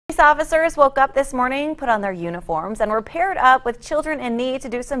Police officers woke up this morning, put on their uniforms, and were paired up with children in need to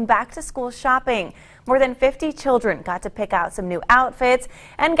do some back-to-school shopping. More than 50 children got to pick out some new outfits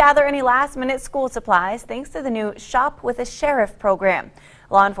and gather any last-minute school supplies thanks to the new Shop with a Sheriff program.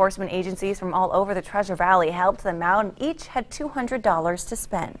 Law enforcement agencies from all over the Treasure Valley helped them out, and each had $200 to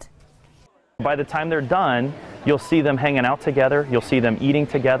spend. By the time they're done, you'll see them hanging out together, you'll see them eating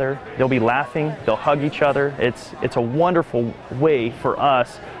together, they'll be laughing, they'll hug each other. It's a wonderful way for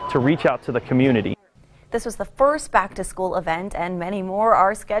us to reach out to the community. This was the first back-to-school event, and many more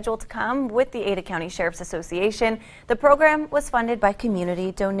are scheduled to come with the Ada County Sheriff's Association. The program was funded by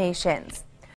community donations.